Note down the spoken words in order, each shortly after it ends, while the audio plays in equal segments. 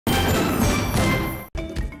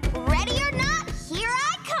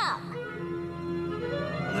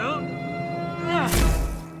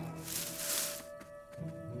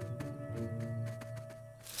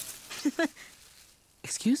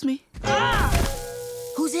Excuse me? Ah!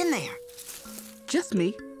 Who's in there? Just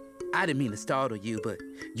me. I didn't mean to startle you, but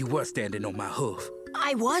you were standing on my hoof.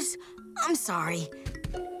 I was? I'm sorry.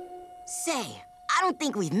 Say, I don't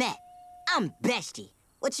think we've met. I'm Beshte.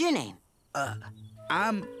 What's your name?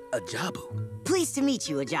 I'm Ajabu. Pleased to meet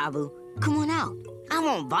you, Ajabu. Come on out. I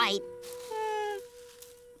won't bite.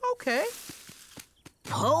 Okay.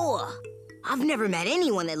 Poa. I've never met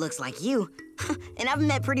anyone that looks like you. And I've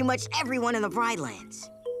met pretty much everyone in the Pride Lands.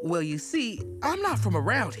 Well, you see, I'm not from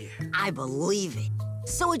around here. I believe it.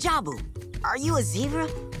 So, Ajabu, are you a zebra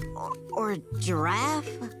or a giraffe?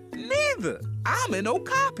 Neither. I'm an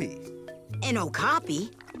Okapi. An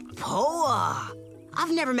Okapi? Poa.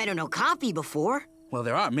 I've never met an Okapi before. Well,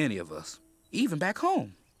 there aren't many of us, even back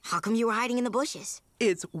home. How come you were hiding in the bushes?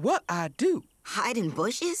 It's what I do. Hide in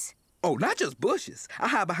bushes? Oh, not just bushes. I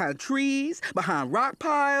hide behind trees, behind rock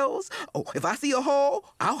piles. Oh, if I see a hole,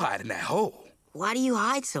 I'll hide in that hole. Why do you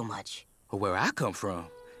hide so much? Well, where I come from,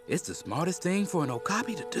 it's the smartest thing for an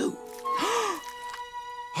Okapi to do.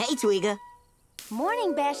 Hey, Twiga.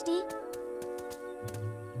 Morning, Beshte.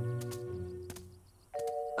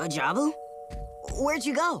 Ajabu? Where'd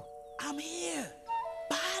you go? I'm here,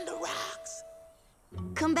 behind the rocks.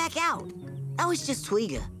 Come back out. That was just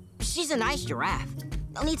Twiga. She's a nice giraffe.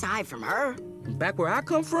 No need to hide from her. Back where I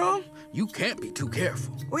come from, you can't be too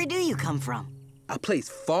careful. Where do you come from? A place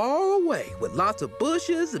far away with lots of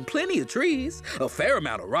bushes and plenty of trees, a fair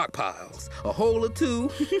amount of rock piles, a hole or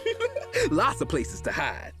two, lots of places to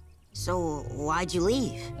hide. So why'd you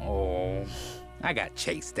leave? Oh, I got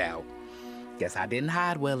chased out. Guess I didn't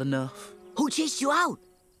hide well enough. Who chased you out?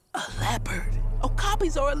 A leopard.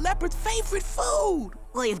 Okapis are a leopard's favorite food.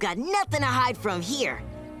 Well, you've got nothing to hide from here.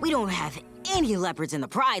 We don't have any leopards in the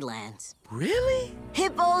Pride Lands. Really?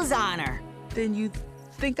 Hippo's honor. Then you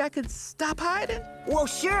think I could stop hiding? Well,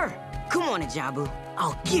 sure. Come on, Ajabu.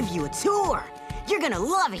 I'll give you a tour. You're gonna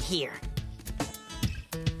love it here.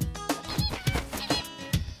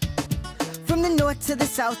 From the north to the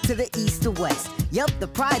south to the east to west. Yup, the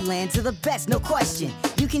Pride Lands are the best, no question.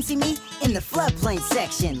 You can see me in the floodplain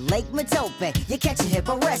section. Lake Matope, you catch a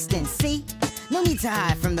hippo resting, see? No need to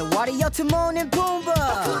hide from the water, yo, Timon and Pumbaa.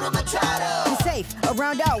 Hakuna Matata. You're safe,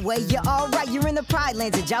 around our way, you're alright. You're in the Pride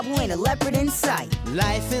Lands, Ajabu ain't a leopard in sight.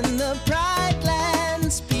 Life in the Pride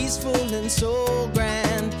Lands, peaceful and so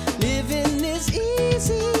grand. Living is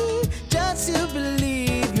easy, just to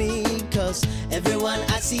believe me. Cause everyone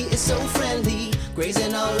I see is so friendly.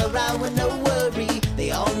 Grazing all around with no worry.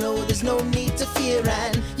 They all know there's no need to fear,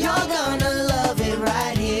 and you're gonna love it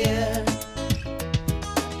right here.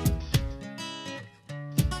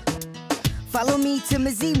 Follow me to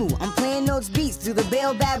Mizimu. I'm playing those beats through the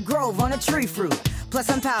Baobab Grove on a tree fruit. Plus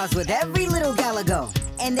I'm pals with every little galago.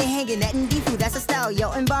 And they hanging at Ndifu, that's a style,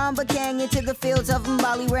 yo. And Bomba Kang into the fields of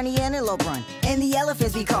Mbali where the antelope run. And the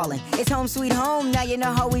elephants be calling. It's home sweet home, now you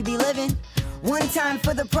know how we be living. One time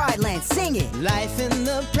for the Pride Lands, sing it. Life in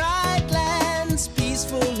the Pride Lands,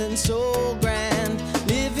 peaceful and so grand.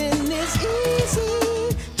 Living is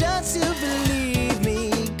easy, just to believe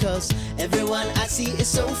me. Cause everyone I see is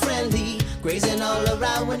so friendly. Grazing all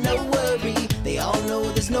around with no worry. They all know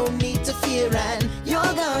there's no need to fear, and you're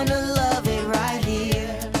gonna love it right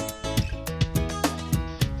here.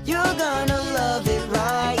 You're gonna love it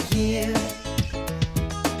right here.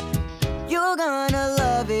 You're gonna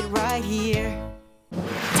love it right here.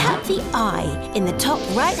 Tap the I in the top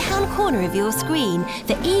right-hand corner of your screen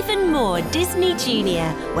for even more Disney Junior,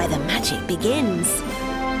 where the magic begins.